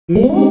I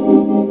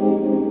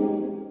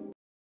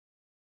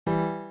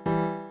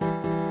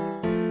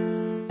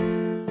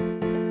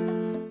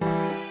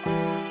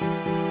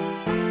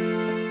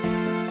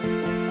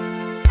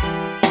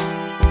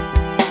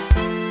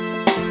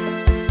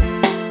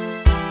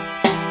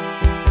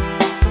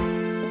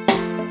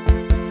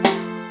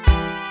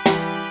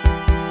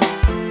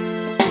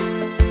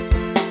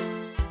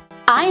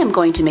am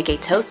going to make a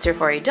toaster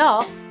for a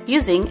doll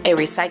using a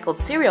recycled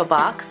cereal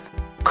box,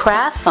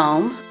 craft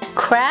foam,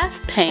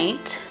 craft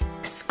paint,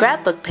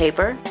 scrapbook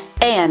paper,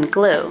 and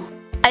glue.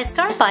 I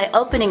start by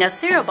opening a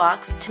cereal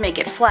box to make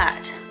it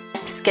flat.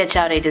 Sketch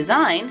out a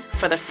design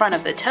for the front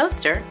of the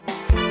toaster,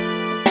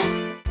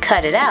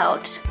 cut it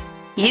out,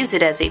 use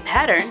it as a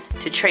pattern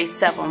to trace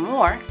several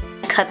more,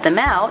 cut them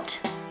out.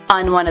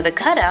 On one of the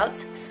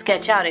cutouts,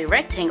 sketch out a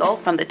rectangle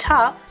from the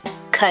top,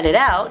 cut it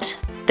out,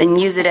 then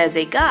use it as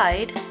a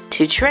guide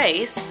to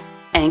trace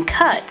and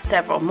cut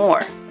several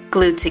more.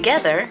 Glue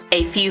together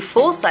a few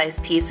full-size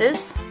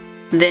pieces,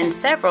 then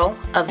several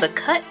of the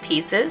cut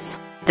pieces,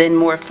 then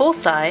more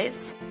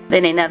full-size,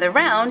 then another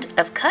round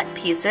of cut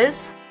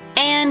pieces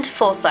and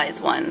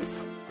full-size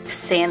ones.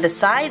 Sand the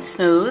sides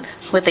smooth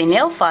with a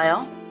nail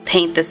file,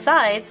 paint the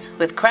sides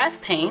with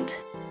craft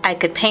paint. I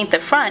could paint the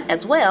front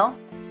as well,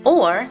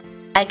 or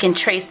I can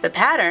trace the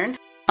pattern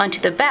onto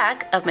the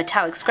back of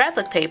metallic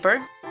scrapbook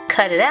paper,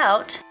 cut it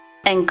out,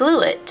 and glue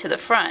it to the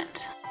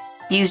front.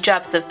 Use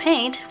drops of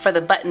paint for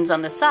the buttons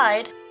on the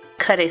side,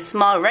 cut a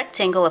small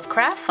rectangle of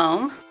craft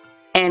foam,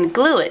 and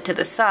glue it to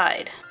the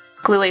side.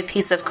 Glue a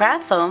piece of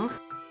craft foam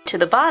to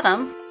the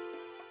bottom,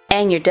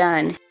 and you're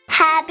done.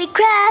 Happy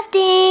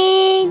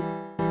crafting!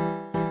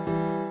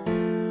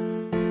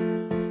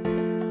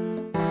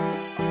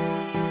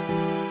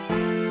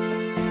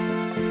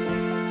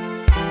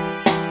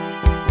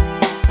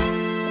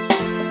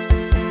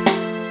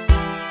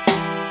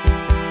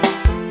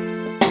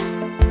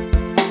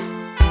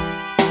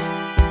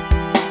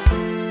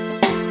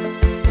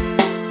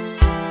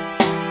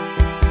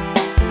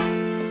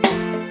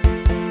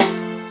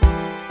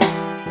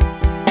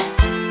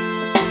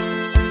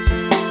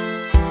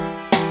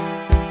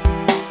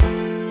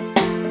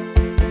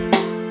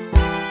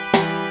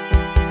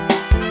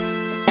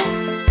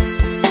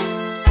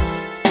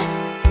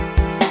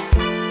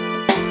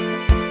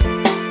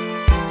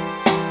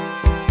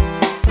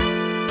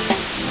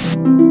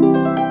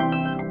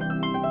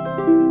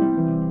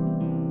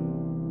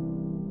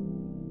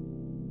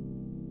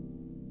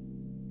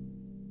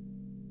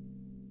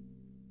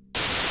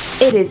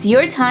 It is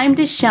your time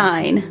to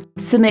shine.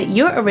 Submit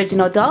your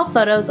original doll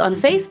photos on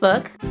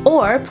Facebook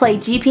or play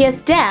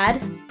GPS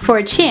Dad for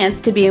a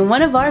chance to be in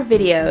one of our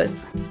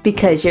videos,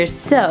 because you're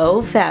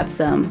so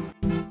FABSOME.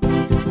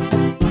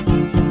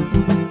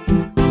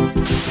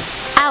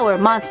 Our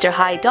Monster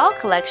High doll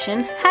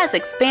collection has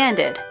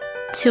expanded.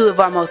 Two of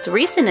our most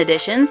recent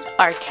additions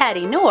are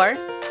Catty Noir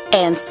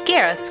and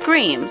Scarah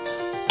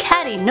Screams.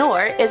 Catty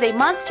Noir is a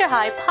Monster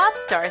High pop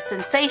star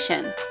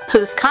sensation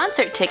whose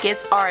concert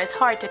tickets are as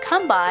hard to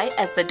come by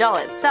as the doll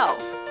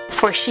itself,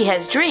 for she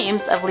has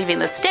dreams of leaving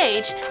the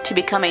stage to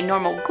become a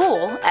normal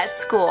ghoul at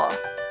school.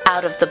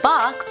 Out of the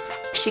box,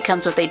 she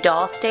comes with a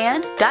doll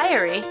stand,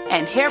 diary,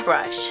 and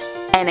hairbrush,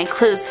 and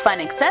includes fun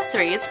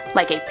accessories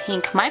like a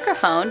pink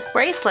microphone,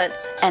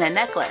 bracelets, and a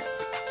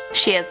necklace.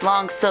 She has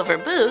long silver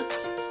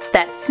boots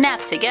that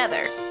snap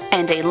together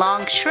and a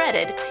long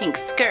shredded pink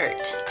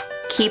skirt.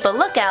 Keep a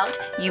lookout,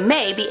 you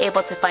may be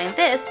able to find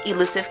this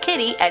elusive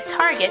kitty at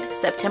Target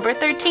September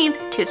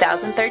 13th,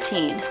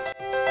 2013.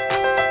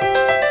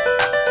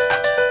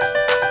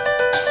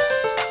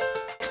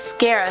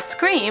 Scarah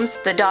Screams,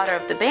 the daughter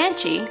of the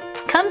Banshee,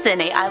 comes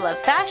in a I Love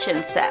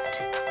Fashion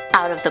set.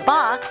 Out of the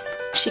box,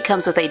 she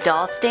comes with a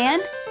doll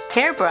stand,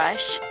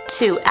 hairbrush,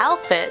 2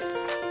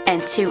 outfits,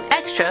 and 2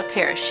 extra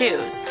pair of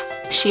shoes.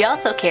 She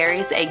also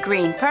carries a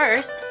green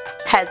purse,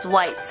 has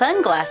white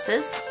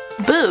sunglasses,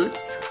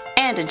 boots,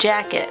 and a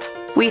jacket.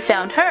 We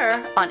found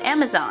her on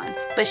Amazon,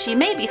 but she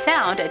may be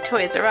found at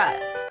Toys R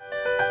Us.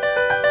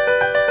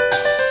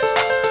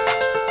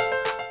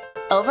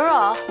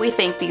 Overall, we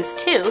think these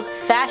 2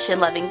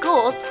 fashion-loving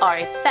ghouls are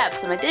a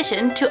FABSOME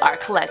addition to our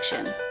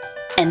collection.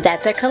 And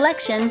that's our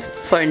collection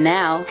for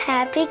now.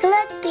 Happy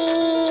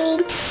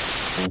collecting!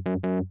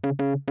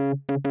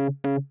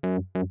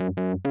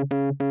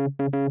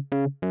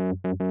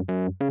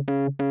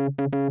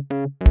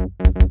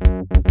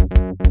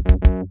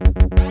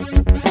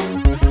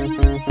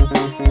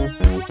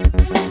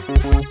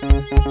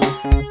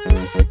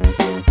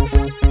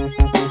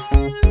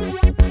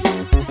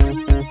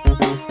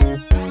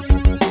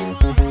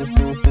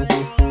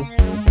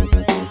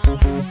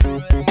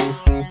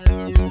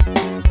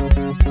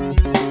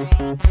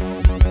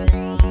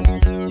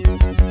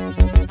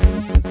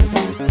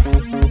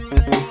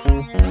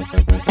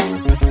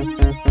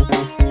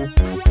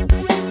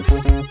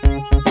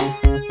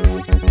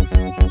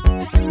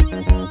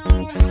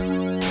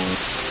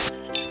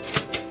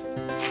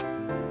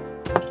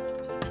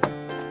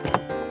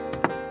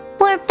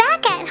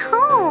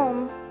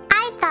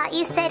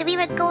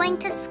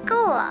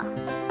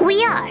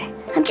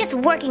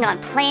 working on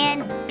Plan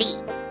B.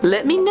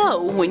 Let me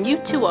know when you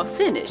two are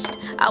finished.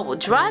 I will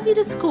drive you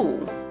to school.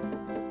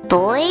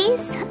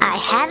 Boys, I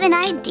have an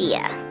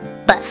idea.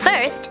 But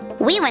first,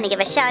 we want to give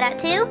a shout out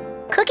to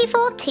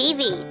Cookieful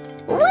TV.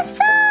 What's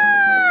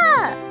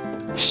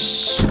up?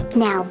 Shh,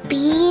 now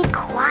be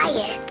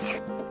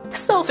quiet.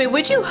 Sophie,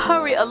 would you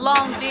hurry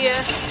along, dear?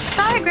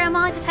 Sorry,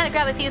 Grandma, I just had to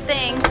grab a few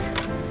things.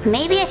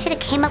 Maybe I should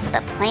have came up with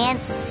a Plan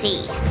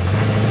C.